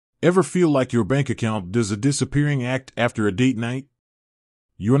Ever feel like your bank account does a disappearing act after a date night?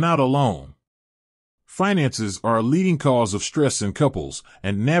 You're not alone. Finances are a leading cause of stress in couples,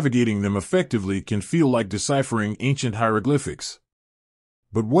 and navigating them effectively can feel like deciphering ancient hieroglyphics.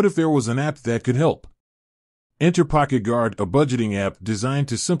 But what if there was an app that could help? Enter PocketGuard, a budgeting app designed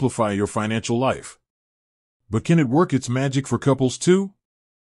to simplify your financial life. But can it work its magic for couples too?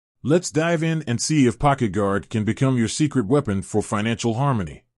 Let's dive in and see if PocketGuard can become your secret weapon for financial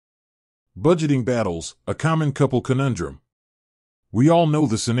harmony. Budgeting battles, a common couple conundrum. We all know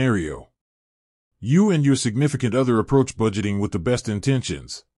the scenario. You and your significant other approach budgeting with the best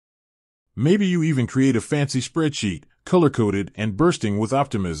intentions. Maybe you even create a fancy spreadsheet, color-coded and bursting with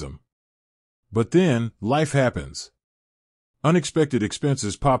optimism. But then, life happens. Unexpected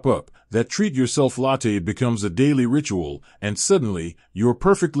expenses pop up. That treat-yourself latte becomes a daily ritual, and suddenly, your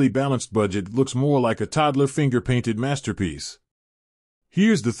perfectly balanced budget looks more like a toddler finger-painted masterpiece.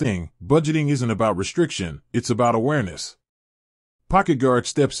 Here's the thing, budgeting isn't about restriction, it's about awareness. PocketGuard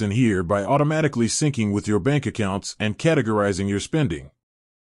steps in here by automatically syncing with your bank accounts and categorizing your spending.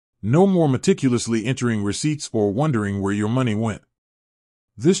 No more meticulously entering receipts or wondering where your money went.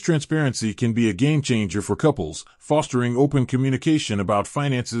 This transparency can be a game changer for couples, fostering open communication about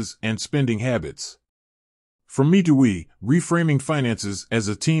finances and spending habits. From me to we, reframing finances as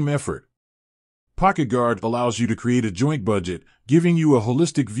a team effort. PocketGuard allows you to create a joint budget, giving you a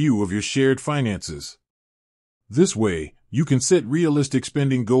holistic view of your shared finances. This way, you can set realistic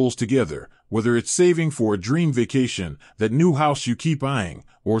spending goals together, whether it's saving for a dream vacation, that new house you keep eyeing,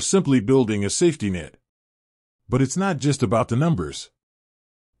 or simply building a safety net. But it's not just about the numbers.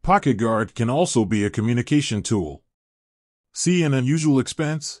 PocketGuard can also be a communication tool. See an unusual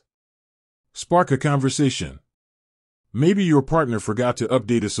expense? Spark a conversation. Maybe your partner forgot to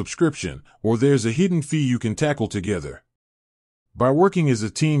update a subscription, or there's a hidden fee you can tackle together. By working as a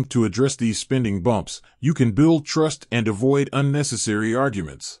team to address these spending bumps, you can build trust and avoid unnecessary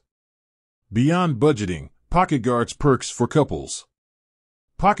arguments. Beyond budgeting, PocketGuard's perks for couples.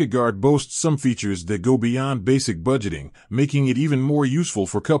 PocketGuard boasts some features that go beyond basic budgeting, making it even more useful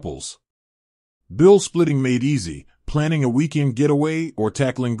for couples. Bill splitting made easy, planning a weekend getaway or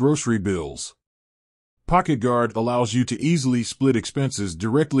tackling grocery bills. PocketGuard allows you to easily split expenses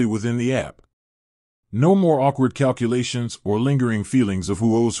directly within the app. No more awkward calculations or lingering feelings of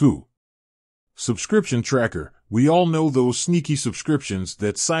who owes who. Subscription tracker. We all know those sneaky subscriptions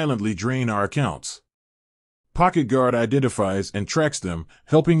that silently drain our accounts. PocketGuard identifies and tracks them,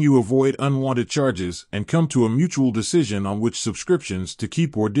 helping you avoid unwanted charges and come to a mutual decision on which subscriptions to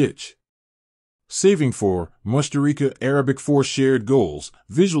keep or ditch. Saving for Mustarika Arabic for shared goals.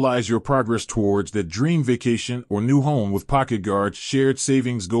 Visualize your progress towards that dream vacation or new home with PocketGuard's shared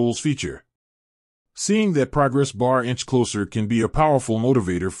savings goals feature. Seeing that progress bar inch closer can be a powerful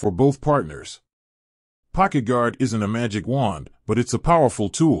motivator for both partners. PocketGuard isn't a magic wand, but it's a powerful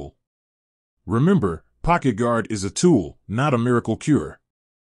tool. Remember, PocketGuard is a tool, not a miracle cure.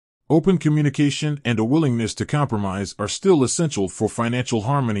 Open communication and a willingness to compromise are still essential for financial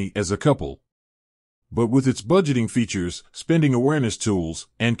harmony as a couple. But with its budgeting features, spending awareness tools,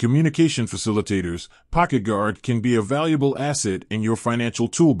 and communication facilitators, PocketGuard can be a valuable asset in your financial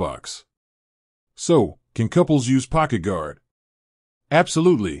toolbox. So, can couples use PocketGuard?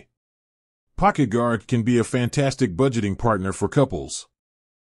 Absolutely. PocketGuard can be a fantastic budgeting partner for couples.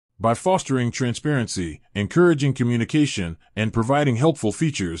 By fostering transparency, encouraging communication, and providing helpful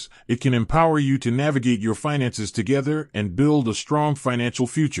features, it can empower you to navigate your finances together and build a strong financial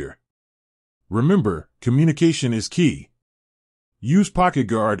future. Remember, communication is key. Use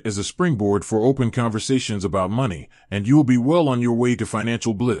PocketGuard as a springboard for open conversations about money, and you'll be well on your way to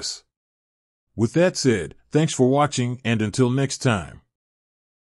financial bliss. With that said, thanks for watching, and until next time.